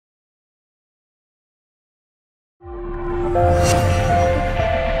Hi,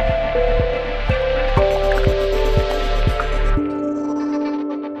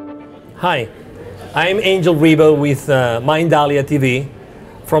 I'm Angel Ribo with Mindalia TV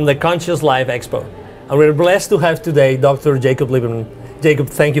from the Conscious Life Expo. And we're blessed to have today Dr. Jacob Liberman. Jacob,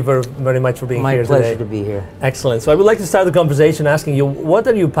 thank you very much for being here today. My pleasure to be here. Excellent. So I would like to start the conversation asking you, what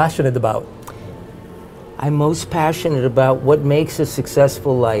are you passionate about? I'm most passionate about what makes a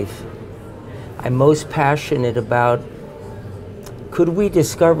successful life. I'm most passionate about, could we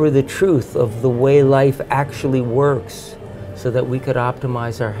discover the truth of the way life actually works so that we could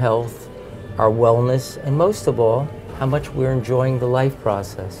optimize our health, our wellness, and most of all, how much we're enjoying the life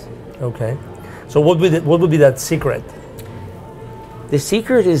process. Okay. So what would be that secret? The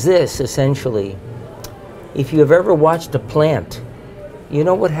secret is this, essentially. If you have ever watched a plant, you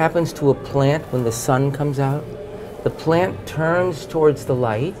know what happens to a plant when the sun comes out? The plant turns towards the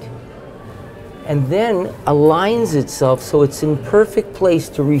light and then aligns itself so it's in perfect place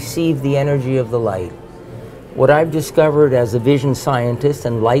to receive the energy of the light. What I've discovered as a vision scientist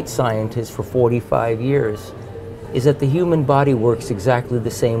and light scientist for 45 years is that the human body works exactly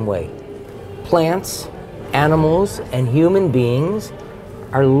the same way. Plants, animals, and human beings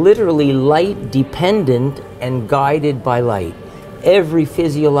are literally light dependent and guided by light. Every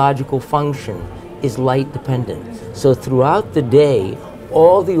physiological function is light dependent. So throughout the day,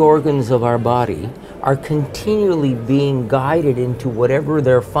 all the organs of our body are continually being guided into whatever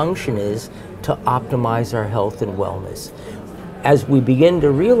their function is to optimize our health and wellness. As we begin to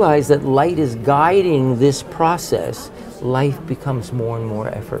realize that light is guiding this process, life becomes more and more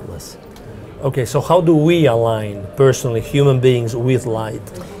effortless. Okay, so how do we align personally human beings with light?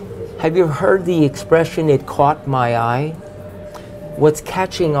 Have you heard the expression, "it caught my eye"? What's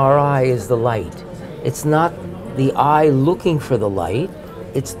catching our eye is the light. It's not the eye looking for the light,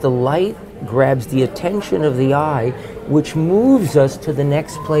 it's the light grabs the attention of the eye, which moves us to the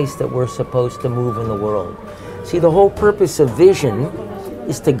next place that we're supposed to move in the world. See, the whole purpose of vision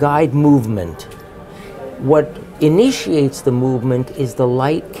is to guide movement. What initiates the movement is the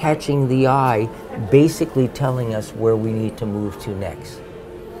light catching the eye, basically telling us where we need to move to next.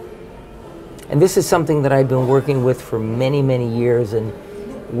 And this is something that I've been working with for many, many years, and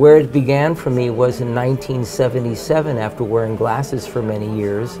where it began for me was in 1977, after wearing glasses for many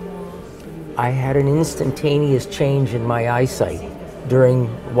years. I had an instantaneous change in my eyesight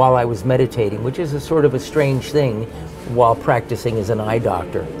while I was meditating, which is a sort of a strange thing while practicing as an eye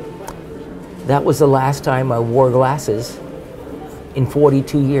doctor. That was the last time I wore glasses in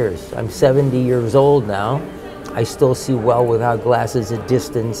 42 years. I'm 70 years old now. I still see well without glasses at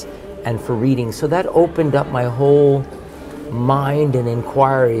distance and for reading. So that opened up my whole mind and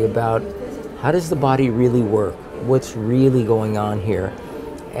inquiry about how does the body really work? What's really going on here?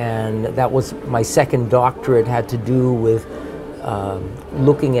 And that was my second doctorate, had to do with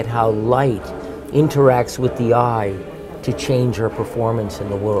looking at how light interacts with the eye to change our performance in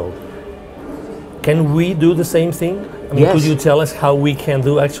the world. Can we do the same thing? I mean, yes. Could you tell us how we can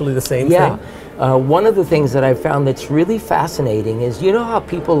do actually the same thing? One of the things that I've found that's really fascinating is, you know how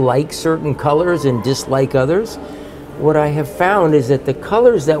people like certain colors and dislike others? What I have found is that the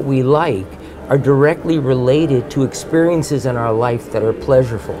colors that we like are directly related to experiences in our life that are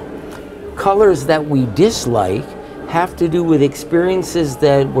pleasurable. Colors that we dislike have to do with experiences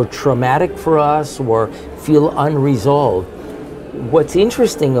that were traumatic for us or feel unresolved. What's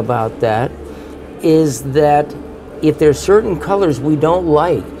interesting about that is that if there's certain colors we don't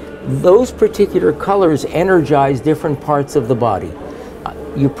like, those particular colors energize different parts of the body.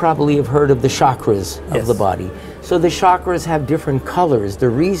 You probably have heard of the chakras of the body. So the chakras have different colors. The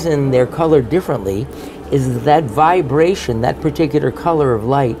reason they're colored differently is that vibration, that particular color of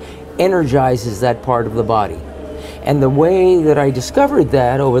light, energizes that part of the body. And the way that I discovered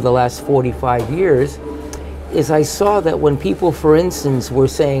that over the last 45 years is I saw that when people, for instance, were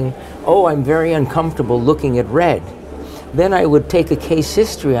saying, "Oh, I'm very uncomfortable looking at red," then I would take a case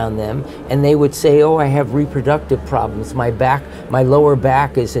history on them and they would say, "Oh, I have reproductive problems. My lower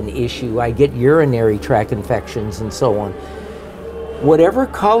back is an issue. I get urinary tract infections," and so on. Whatever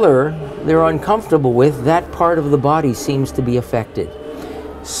color they're uncomfortable with, that part of the body seems to be affected.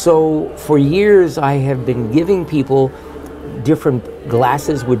 So for years I have been giving people different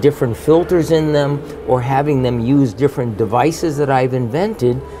glasses with different filters in them, or having them use different devices that I've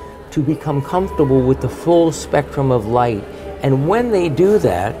invented to become comfortable with the full spectrum of light. And when they do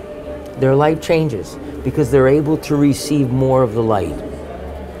that, their life changes because they're able to receive more of the light.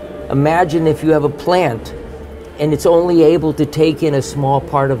 Imagine if you have a plant and it's only able to take in a small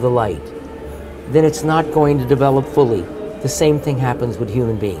part of the light, then it's not going to develop fully. The same thing happens with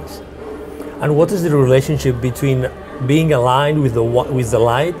human beings. And what is the relationship between being aligned with the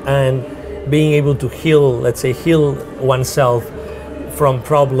light and being able to heal, let's say, heal oneself from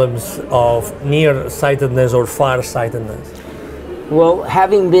problems of nearsightedness or farsightedness? Well,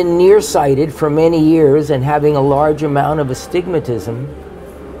 having been nearsighted for many years and having a large amount of astigmatism,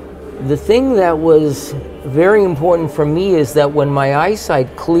 the thing that was very important for me is that when my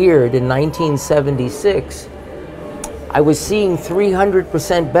eyesight cleared in 1976, I was seeing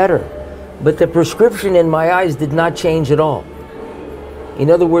 300% better, but the prescription in my eyes did not change at all. In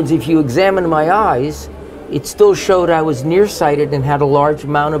other words, if you examine my eyes, it still showed I was nearsighted and had a large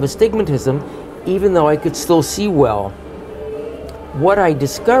amount of astigmatism, even though I could still see well. What I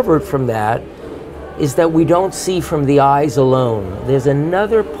discovered from that is that we don't see from the eyes alone. There's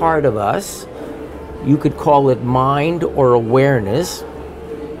another part of us, you could call it mind or awareness,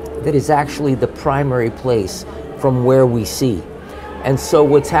 that is actually the primary place from where we see. And so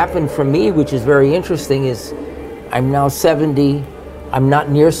what's happened for me, which is very interesting, is I'm now 70, I'm not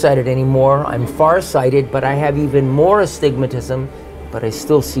nearsighted anymore, I'm farsighted, but I have even more astigmatism, but I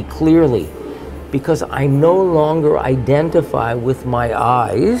still see clearly, because I no longer identify with my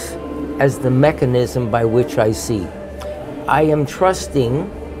eyes as the mechanism by which I see. I am trusting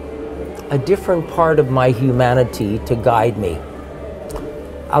a different part of my humanity to guide me.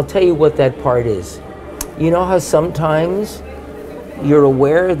 I'll tell you what that part is. You know how sometimes you're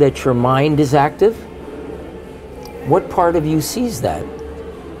aware that your mind is active? What part of you sees that?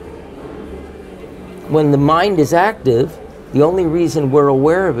 When the mind is active, the only reason we're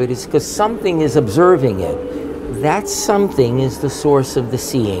aware of it is because something is observing it. That something is the source of the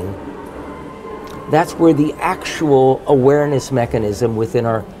seeing. That's where the actual awareness mechanism within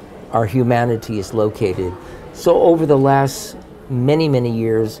our humanity is located. So over the last many, many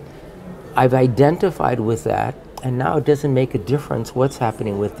years, I've identified with that, and now it doesn't make a difference what's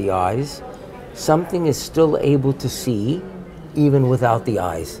happening with the eyes. Something is still able to see, even without the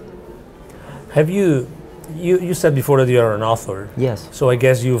eyes. Have you said before that you are an author. Yes. So I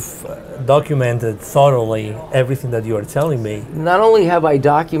guess you've documented thoroughly everything that you are telling me. Not only have I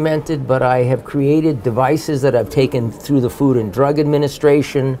documented, but I have created devices that I've taken through the Food and Drug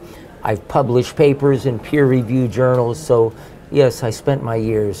Administration. I've published papers in peer-reviewed journals. So yes, I spent my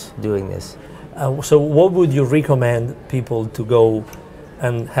years doing this. So what would you recommend people to go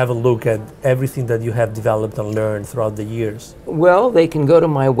and have a look at everything that you have developed and learned throughout the years? Well, they can go to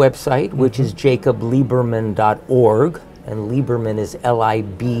my website, which is jacobliberman.org, and Liberman is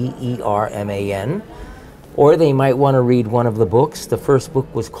Liberman, or they might want to read one of the books. The first book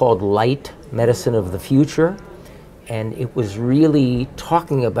was called Light, Medicine of the Future, and it was really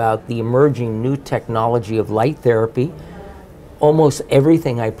talking about the emerging new technology of light therapy. Almost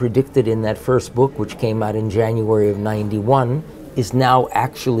everything I predicted in that first book, which came out in January of '91, is now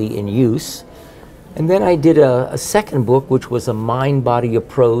actually in use. And then I did a second book, which was a mind-body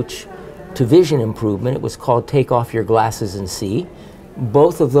approach to vision improvement. It was called Take Off Your Glasses and See.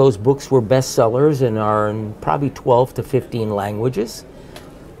 Both of those books were bestsellers and are in probably 12 to 15 languages.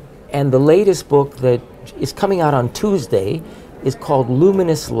 And the latest book that is coming out on Tuesday is called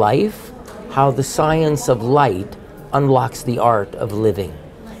Luminous Life, How the Science of Light Unlocks the Art of Living.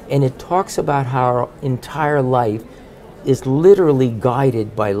 And it talks about how our entire life is literally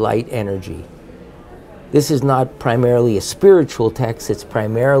guided by light energy. This is not primarily a spiritual text, it's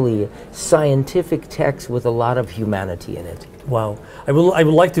primarily a scientific text with a lot of humanity in it. Wow. I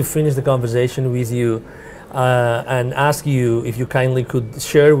would like to finish the conversation with you and ask you if you kindly could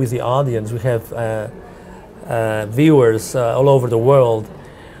share with the audience. We have viewers all over the world.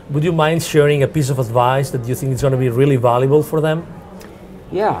 Would you mind sharing a piece of advice that you think is going to be really valuable for them?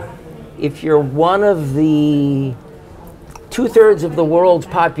 Yeah. If you're one of the 2/3 of the world's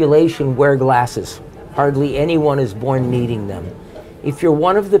population wear glasses. Hardly anyone is born needing them. If you're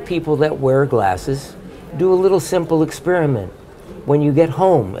one of the people that wear glasses, do a little simple experiment. When you get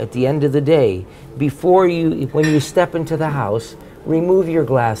home at the end of the day, when you step into the house, remove your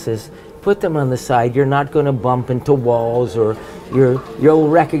glasses, put them on the side. You're not going to bump into walls, or you'll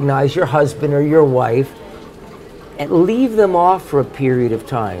recognize your husband or your wife, and leave them off for a period of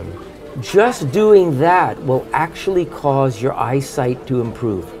time. Just doing that will actually cause your eyesight to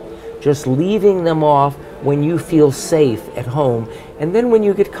improve. Just leaving them off when you feel safe at home. And then when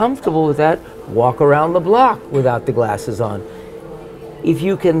you get comfortable with that, walk around the block without the glasses on. If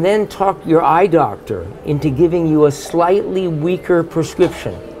you can then talk your eye doctor into giving you a slightly weaker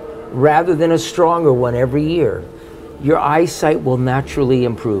prescription rather than a stronger one every year, your eyesight will naturally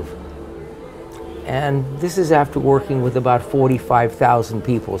improve. And this is after working with about 45,000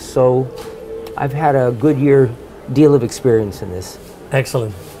 people. So I've had a good deal of experience in this.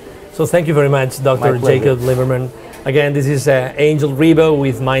 Excellent. So thank you very much, Dr. Jacob Liberman. Again, this is Angel Ribo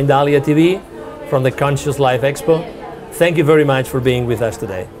with Mindalia TV from the Conscious Life Expo. Thank you very much for being with us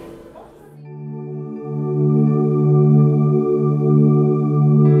today.